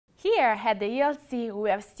Here at the ELC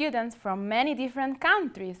we have students from many different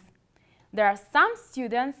countries. There are some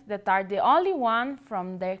students that are the only one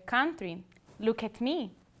from their country. Look at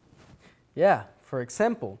me. Yeah, for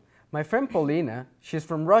example, my friend Paulina, she's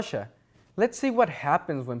from Russia. Let's see what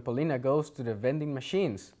happens when Paulina goes to the vending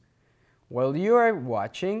machines. While you are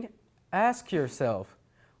watching, ask yourself,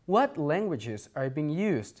 what languages are being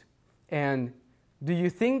used? And do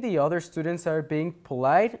you think the other students are being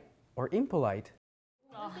polite or impolite?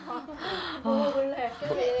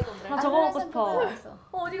 저거 먹고 싶어.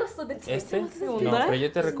 어디 갔어 내 책? ¿Este? No, pero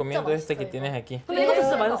yo te recomiendo este que tienes aquí. 근데 이거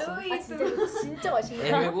진짜 맛있어. 아 진짜 이거 진짜 맛있네.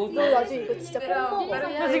 Me gusta. 너 나중에 이거 진짜 꼭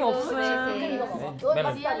먹어. 지금 없어. 이거 먹어. 너 Ven.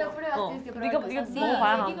 맛있다. 이거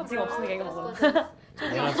먹어봐야 지금 없으니까 이거 먹어.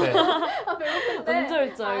 Yo no sé. 아 배고픈데.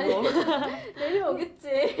 언제일죠 이거. 내일 오겠지.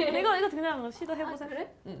 이거 그냥 시도해보세요.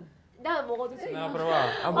 그래? 나 먹어도 돼? No, proba.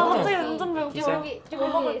 아 갑자기 완전 배고파. Quizá. 뭐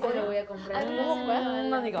먹을 거야? 아니 뭐 먹을 거야?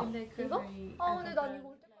 난 이거. 이거? 아 근데 난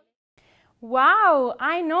이거. Wow,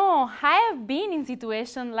 I know. I have been in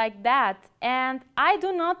situations like that and I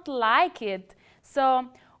do not like it. So,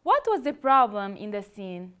 what was the problem in the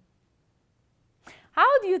scene? How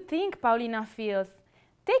do you think Paulina feels?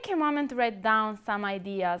 Take a moment to write down some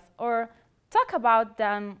ideas or talk about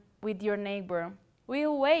them with your neighbor.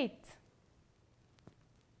 We'll wait.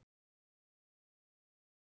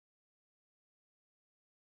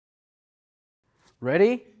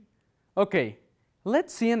 Ready? Okay,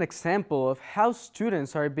 let's see an example of how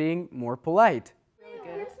students are being more polite.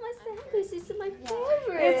 Where's my sandwich? It's my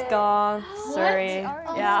favorite. It's gone. Sorry.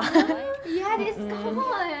 Yeah. Yeah, it's gone.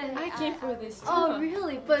 I came for this too. Oh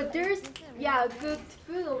really? But there's good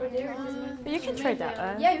food over there. You can try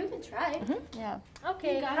that. Yeah, you can try. Yeah.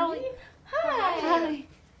 Okay. Hi. Hi.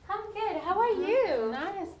 I'm good. How are you?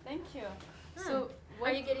 Nice, thank you. So,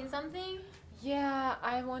 Are you getting something? yeah,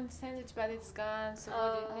 I want sandwich, but it's gone. So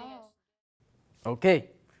what do you think? Okay,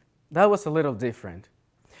 that was a little different.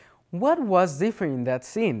 What was different in that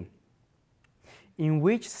scene? In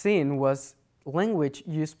which scene was language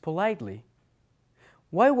used politely?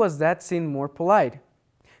 Why was that scene more polite?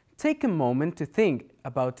 Take a moment to think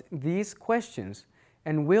about these questions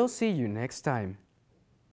and we'll see you next time.